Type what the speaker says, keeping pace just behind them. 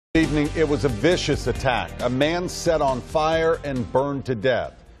Evening, it was a vicious attack. A man set on fire and burned to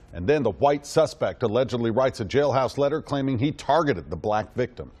death. And then the white suspect allegedly writes a jailhouse letter claiming he targeted the black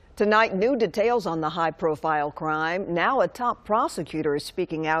victim. Tonight, new details on the high-profile crime. Now a top prosecutor is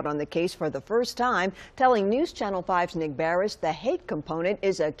speaking out on the case for the first time, telling News Channel 5's Nick Barris the hate component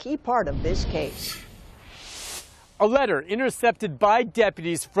is a key part of this case. A letter intercepted by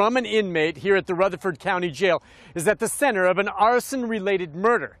deputies from an inmate here at the Rutherford County Jail is at the center of an arson-related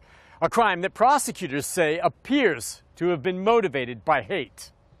murder, a crime that prosecutors say appears to have been motivated by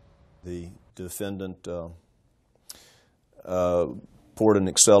hate. The defendant poured an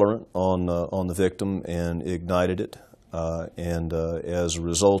accelerant on the victim and ignited it, and as a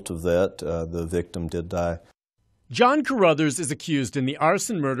result of that, the victim did die. John Carruthers is accused in the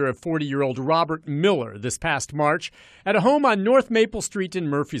arson murder of 40-year-old Robert Miller this past March at a home on North Maple Street in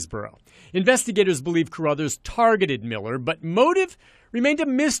Murfreesboro. Investigators believe Carruthers targeted Miller, but motive remained a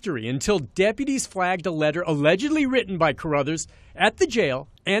mystery until deputies flagged a letter allegedly written by Carruthers at the jail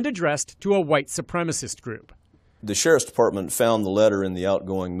and addressed to a white supremacist group. The Sheriff's Department found the letter in the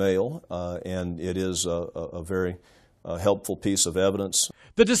outgoing mail, and it is a very helpful piece of evidence.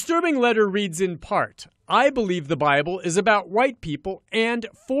 The disturbing letter reads in part, "I believe the Bible is about white people and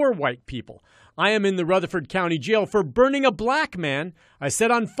for white people. I am in the Rutherford County Jail for burning a black man I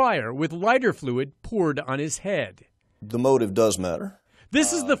set on fire with lighter fluid poured on his head." The motive does matter.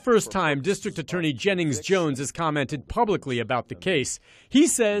 This is the first time District Attorney Jennings Jones has commented publicly about the case. He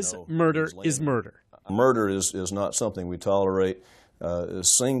says murder is murder. Murder is not something we tolerate.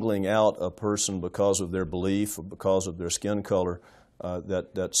 Singling out a person because of their belief or because of their skin color,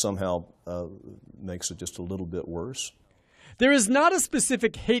 that somehow makes it just a little bit worse. There is not a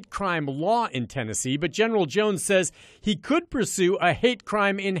specific hate crime law in Tennessee, but General Jones says he could pursue a hate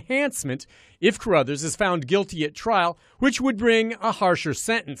crime enhancement if Carruthers is found guilty at trial, which would bring a harsher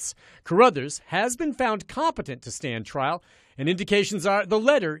sentence. Carruthers has been found competent to stand trial, and indications are the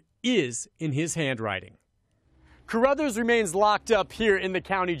letter is in his handwriting. Carruthers remains locked up here in the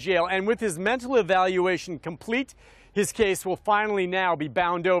county jail, and with his mental evaluation complete, his case will finally now be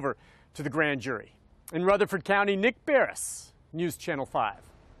bound over to the grand jury. In Rutherford County, Nick Barris, News Channel 5.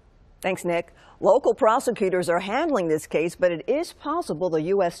 Thanks, Nick. Local prosecutors are handling this case, but it is possible the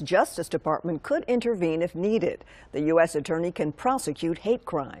U.S. Justice Department could intervene if needed. The U.S. attorney can prosecute hate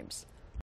crimes.